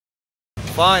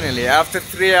Finally, after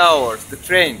 3 hours, the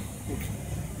train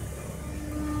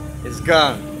is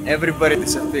gone. Everybody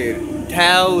disappeared.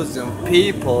 1,000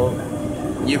 people.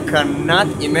 You cannot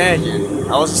imagine.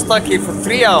 I was stuck here for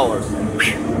 3 hours.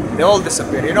 They all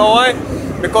disappeared. You know why?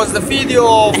 Because the video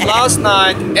of last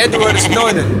night, Edward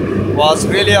Snowden, was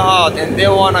really hot and they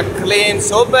wanna clean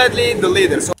so badly the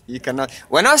leader. So you cannot.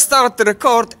 When I start to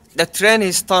record, the train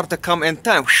is start to come in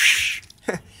time.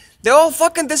 They all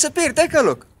fucking disappeared. Take a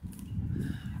look.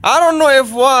 I don't know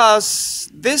if was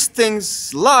this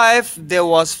thing's live. There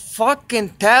was fucking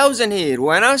 1,000 here.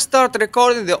 When I start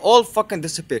recording, they all fucking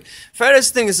disappeared.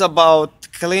 First thing is about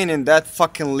cleaning that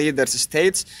fucking leader's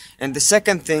estates, and the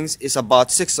second thing is about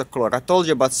 6 o'clock. I told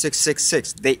you about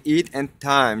 666. They eat in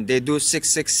time. They do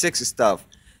 666 stuff.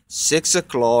 6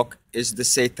 o'clock is the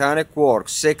satanic work.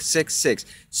 666.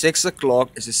 6 o'clock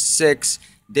is a 6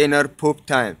 dinner poop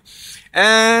time,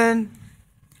 and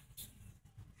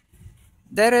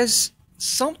there is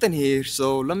something here,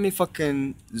 so let me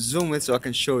fucking zoom it so I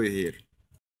can show you here.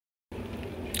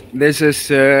 This is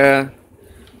the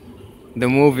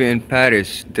movie in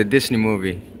Paris, the Disney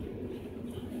movie.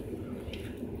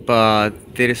 But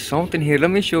there is something here.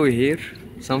 Let me show you here.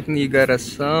 Something, you got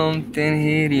something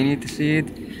here. You need to see it.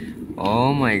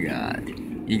 Oh my god.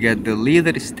 You got the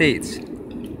leader states.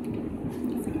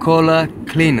 Cola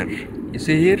cleaner. You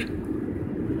see here?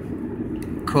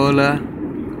 Cola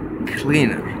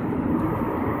cleaner.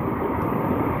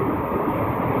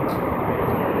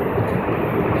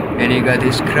 And you got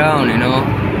his crown, you know.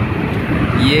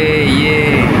 Yeah,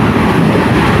 yeah.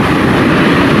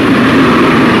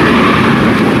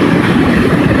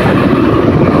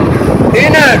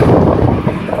 Dinner.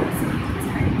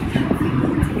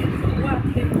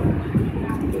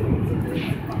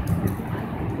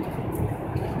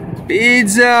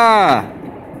 Pizza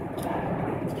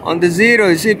on the zero.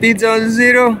 You see pizza on the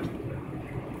zero?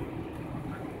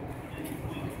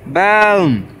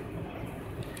 Bam!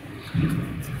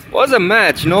 Was a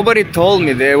match. Nobody told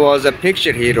me there was a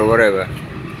picture here or whatever.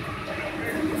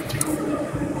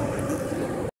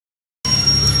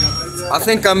 I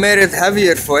think I made it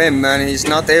heavier for him, man. He's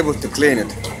not able to clean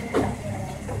it.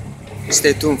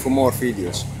 Stay tuned for more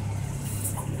videos.